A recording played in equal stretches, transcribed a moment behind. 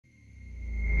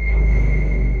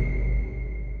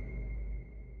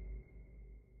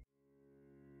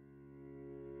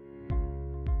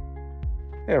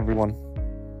Hey everyone,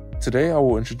 today I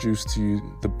will introduce to you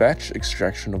the batch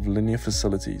extraction of linear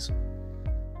facilities.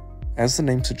 As the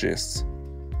name suggests,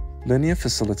 linear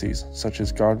facilities such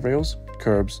as guardrails,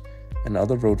 curbs, and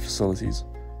other road facilities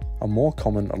are more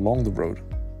common along the road.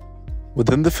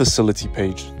 Within the facility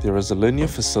page, there is a linear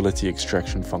facility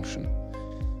extraction function.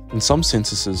 In some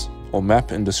censuses or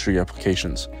map industry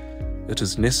applications, it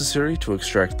is necessary to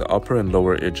extract the upper and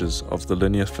lower edges of the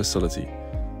linear facility.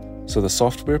 So the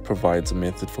software provides a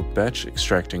method for batch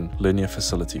extracting linear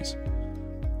facilities,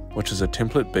 which is a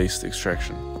template-based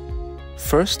extraction.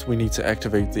 First, we need to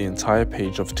activate the entire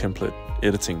page of template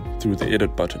editing through the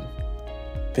Edit button.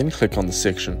 Then click on the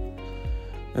section.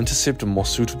 Intercept a more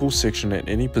suitable section at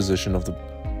any position of the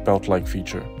belt-like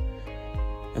feature,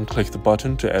 and click the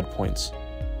button to add points.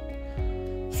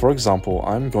 For example,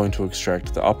 I'm going to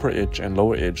extract the upper edge and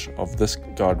lower edge of this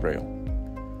guardrail.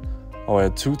 I'll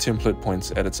add 2 template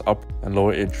points at its upper and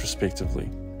lower edge respectively.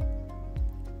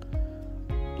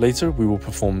 Later, we will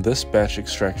perform this batch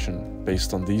extraction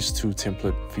based on these 2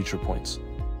 template feature points.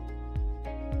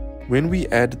 When we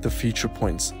add the feature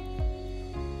points,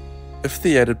 if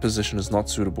the added position is not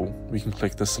suitable, we can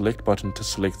click the Select button to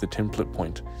select the template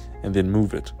point and then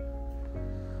move it.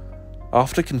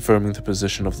 After confirming the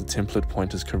position of the template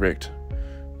point is correct,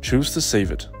 choose to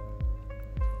save it.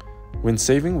 When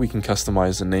saving, we can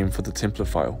customize a name for the template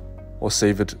file, or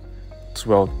save it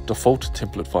to our default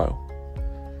template file.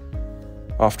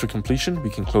 After completion,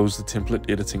 we can close the template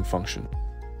editing function.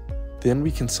 Then we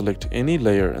can select any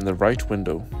layer in the right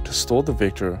window to store the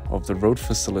vector of the road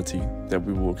facility that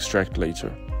we will extract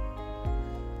later.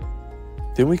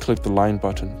 Then we click the line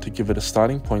button to give it a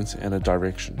starting point and a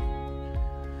direction.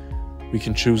 We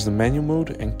can choose the manual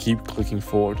mode and keep clicking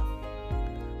forward.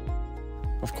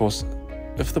 Of course,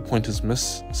 if the point is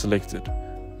misselected,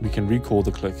 we can recall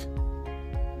the click.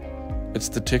 Its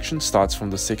detection starts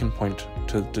from the second point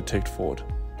to detect forward.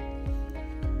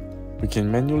 We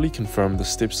can manually confirm the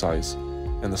step size,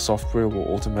 and the software will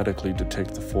automatically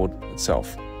detect the forward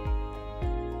itself.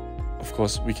 Of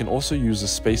course, we can also use the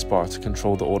spacebar to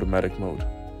control the automatic mode.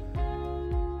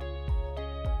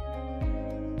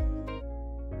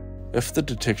 If the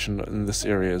detection in this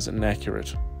area is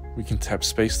inaccurate, we can tap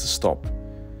space to stop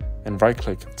and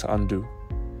right-click to undo.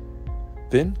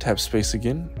 Then tap space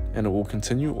again and it will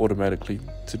continue automatically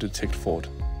to detect forward.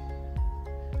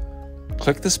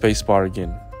 Click the spacebar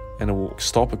again and it will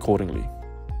stop accordingly,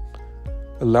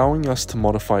 allowing us to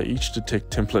modify each detect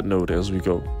template node as we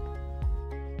go.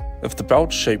 If the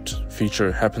belt-shaped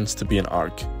feature happens to be an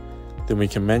arc, then we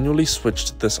can manually switch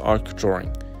to this arc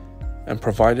drawing and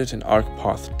provide it an arc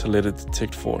path to let it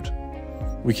detect forward.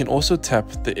 We can also tap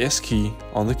the S key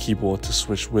on the keyboard to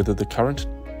switch whether the current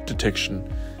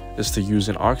detection is to use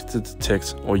an arc to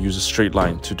detect or use a straight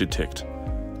line to detect.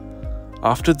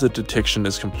 After the detection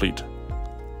is complete,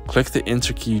 click the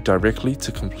Enter key directly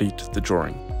to complete the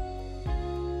drawing.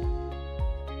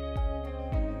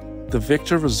 The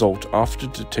vector result after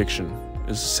detection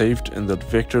is saved in the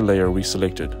vector layer we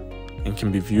selected and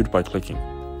can be viewed by clicking.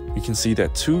 We can see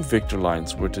that 2 vector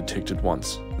lines were detected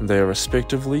once, and they are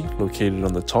respectively located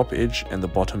on the top edge and the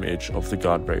bottom edge of the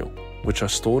guardrail, which are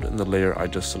stored in the layer I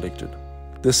just selected.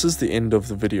 This is the end of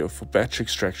the video for batch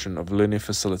extraction of linear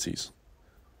facilities.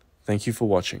 Thank you for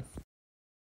watching.